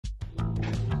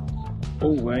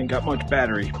Oh, I ain't got much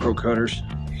battery. Pro Cutters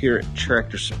here at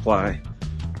Tractor Supply.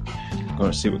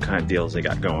 Gonna see what kind of deals they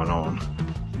got going on.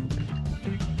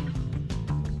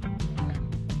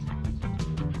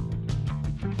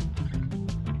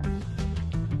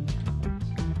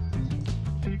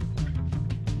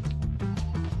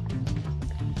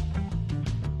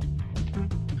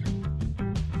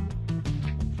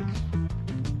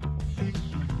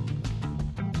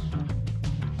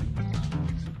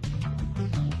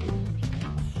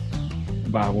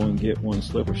 Buy one, get one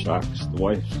slipper socks. The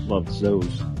wife loves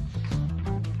those.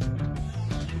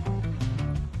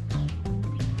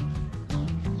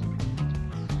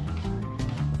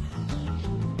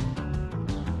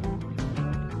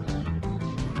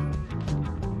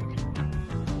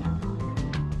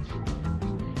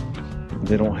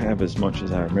 They don't have as much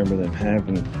as I remember them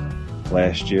having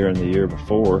last year and the year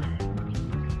before.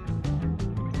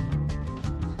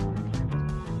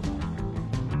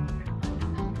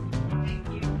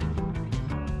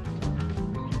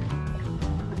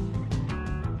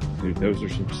 Dude, those are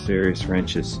some serious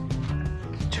wrenches.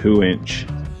 2-inch.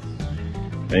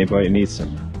 Anybody needs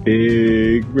some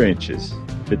big wrenches?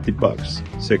 $50,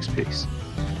 6-piece.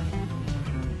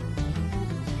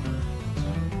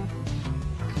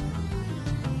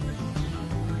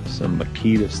 Some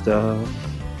Makita stuff.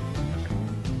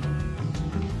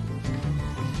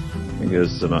 I think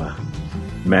there's some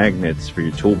magnets for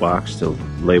your toolbox to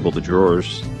label the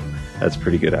drawers. That's a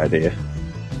pretty good idea.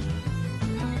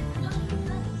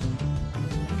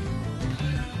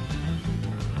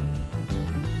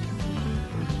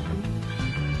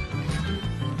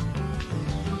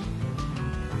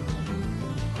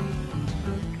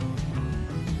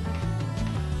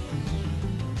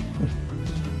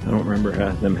 I don't remember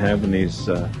them having these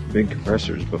big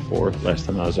compressors before, last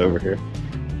time I was over here.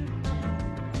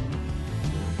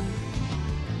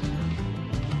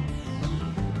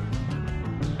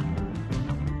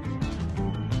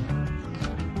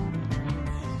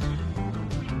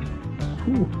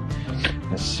 Whew.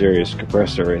 That's a serious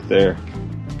compressor right there.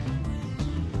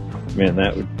 Man,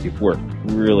 that would work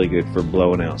really good for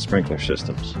blowing out sprinkler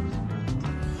systems.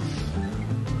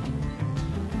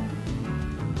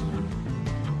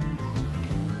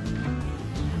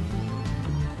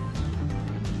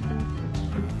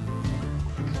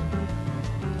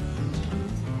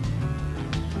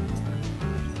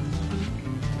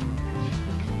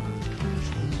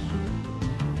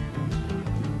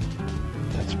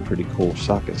 Pretty cool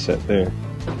socket set there.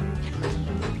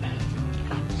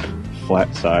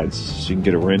 Flat sides, so you can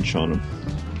get a wrench on them.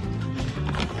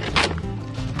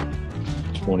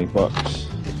 $20.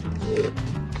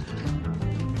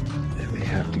 And we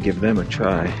have to give them a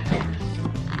try.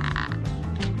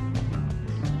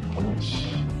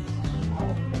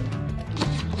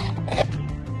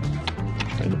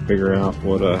 Trying to figure out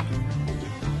what I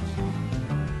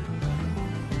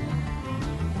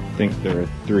think they're a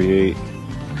 3/8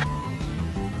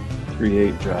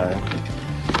 drive.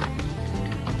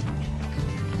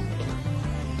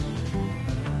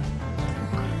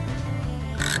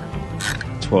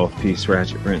 12-piece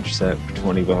ratchet wrench set for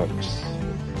 $20.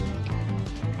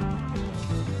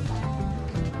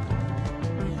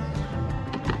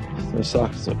 Those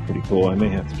sockets look pretty cool. I may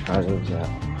have to try those out.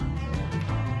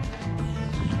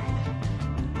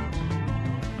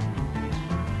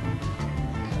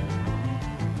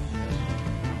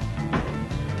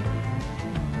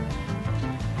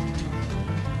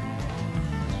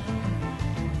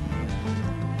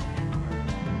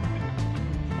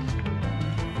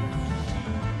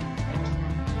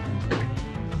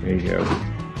 There you go.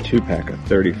 2-pack of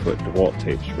 30-foot DeWalt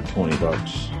tapes for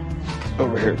 $20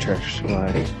 over here at Tractor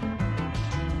Supply.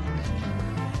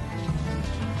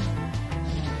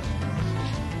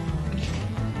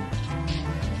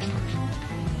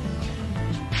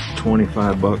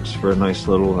 $25 for a nice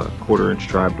little 1/4-inch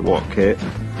drive DeWalt kit.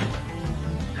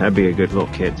 That'd be a good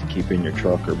little kit to keep in your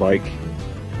truck or bike.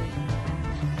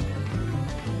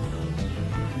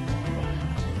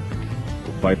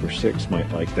 Viper 6 might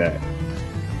like that.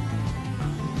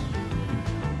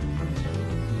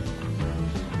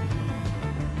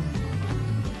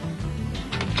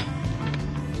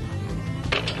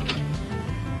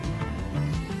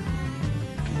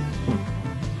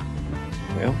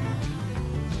 Well,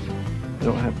 I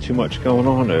don't have too much going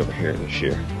on over here this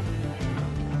year.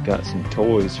 Got some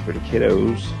toys for the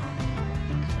kiddos.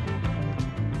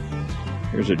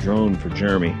 Here's a drone for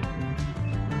Jeremy,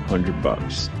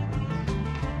 $100.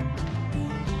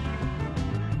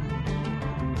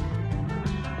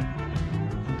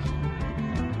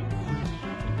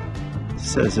 It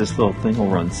says this little thing will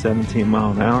run 17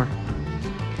 miles an hour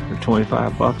for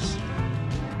 $25.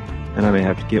 and I may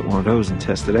have to get one of those and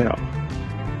test it out.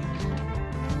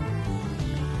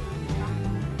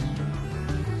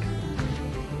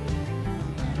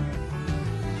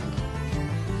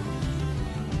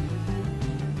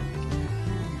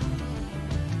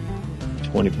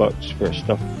 $20 for a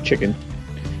stuffed chicken.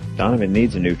 Donovan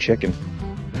needs a new chicken.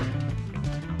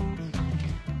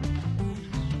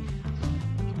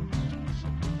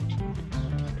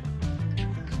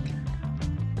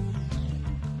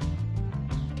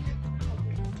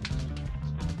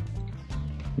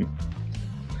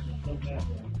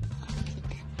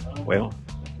 Well,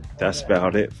 that's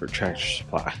about it for Tractor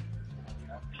Supply.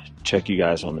 Check you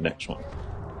guys on the next one.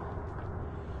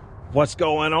 What's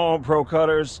going on, Pro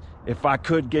Cutters? If I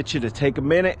could get you to take a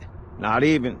minute, not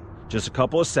even, just a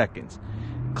couple of seconds,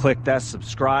 click that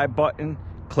subscribe button,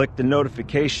 click the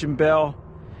notification bell,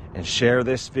 and share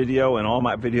this video and all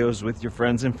my videos with your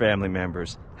friends and family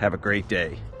members. Have a great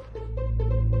day.